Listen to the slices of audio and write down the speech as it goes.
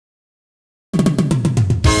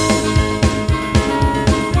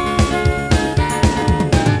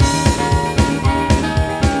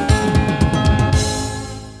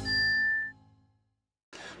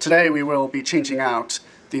Today we will be changing out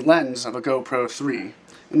the lens of a GoPro 3.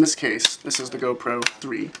 In this case, this is the GoPro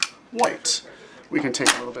 3 White. We can take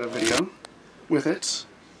a little bit of video with it.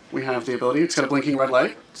 We have the ability, it's got a blinking red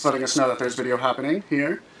light, it's letting us know that there's video happening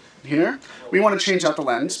here and here. We want to change out the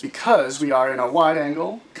lens because we are in a wide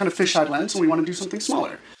angle, kind of fisheye lens, and we want to do something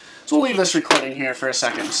smaller. So we'll leave this recording here for a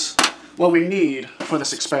second. What we need for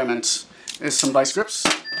this experiment is some vice grips.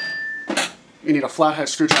 You need a flathead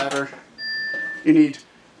screwdriver. You need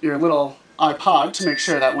your little iPod to make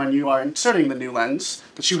sure that when you are inserting the new lens,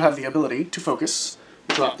 that you have the ability to focus.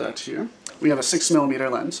 Drop that here. We have a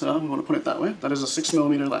 6mm lens, so we want to put it that way. That is a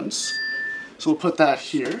 6mm lens. So we'll put that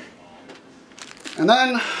here. And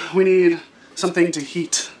then we need something to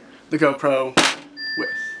heat the GoPro with.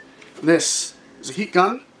 This is a heat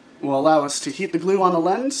gun. It will allow us to heat the glue on the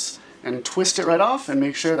lens and twist it right off and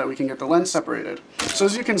make sure that we can get the lens separated. So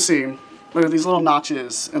as you can see, there are these little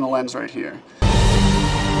notches in the lens right here.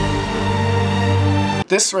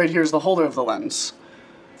 This right here is the holder of the lens.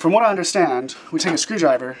 From what I understand, we take a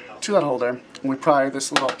screwdriver to that holder and we pry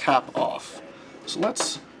this little cap off. So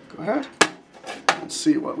let's go ahead and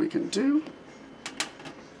see what we can do.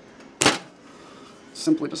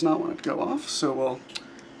 Simply does not want it to go off, so we'll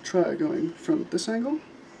try going from this angle.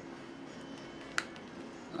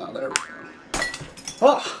 Oh, there we go.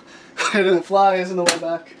 Oh, it flies in the way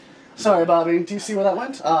back. Sorry, Bobby. Do you see where that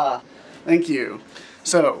went? Ah, thank you.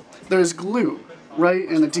 So, there's glue right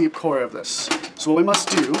in the deep core of this. So what we must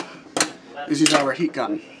do is use our heat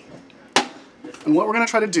gun. And what we're going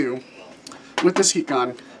to try to do with this heat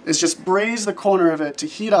gun is just braise the corner of it to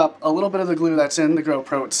heat up a little bit of the glue that's in the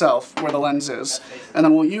GoPro itself, where the lens is. And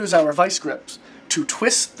then we'll use our vice grips to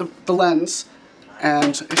twist the lens,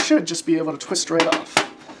 and it should just be able to twist right off.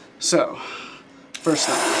 So, first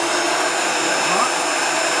thing.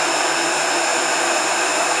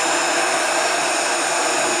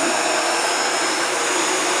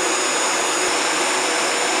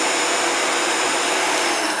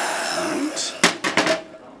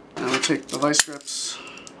 Take the vice grips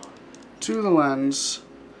to the lens,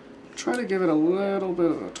 try to give it a little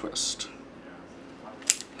bit of a twist.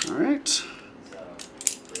 Alright.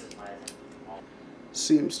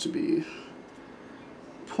 Seems to be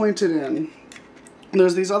pointed in. And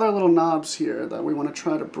there's these other little knobs here that we want to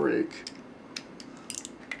try to break.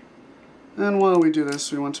 And while we do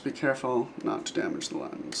this, we want to be careful not to damage the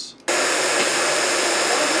lens.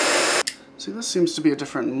 See, this seems to be a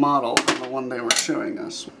different model from the one they were showing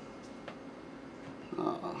us.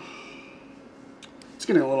 It's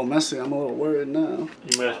getting a little messy. I'm a little worried now.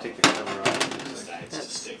 You might have to take the cover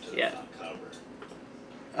off. Yeah.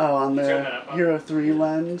 Oh, on the Hero 3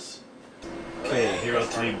 lens. Okay, Hero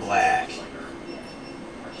 3 Black.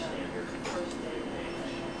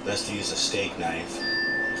 Best to use a steak knife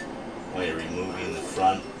while you're removing the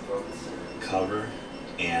front cover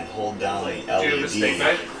and hold down the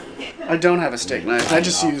LED. I don't have a steak knife. I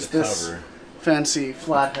just use this fancy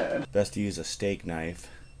flathead. Best to use a steak knife.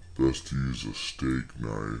 Best to use a steak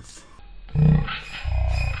knife.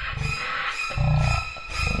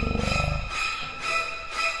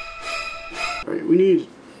 Alright, we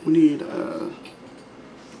need a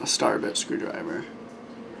star bit screwdriver.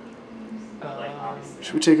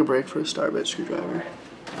 Should we take a break for a star bit screwdriver?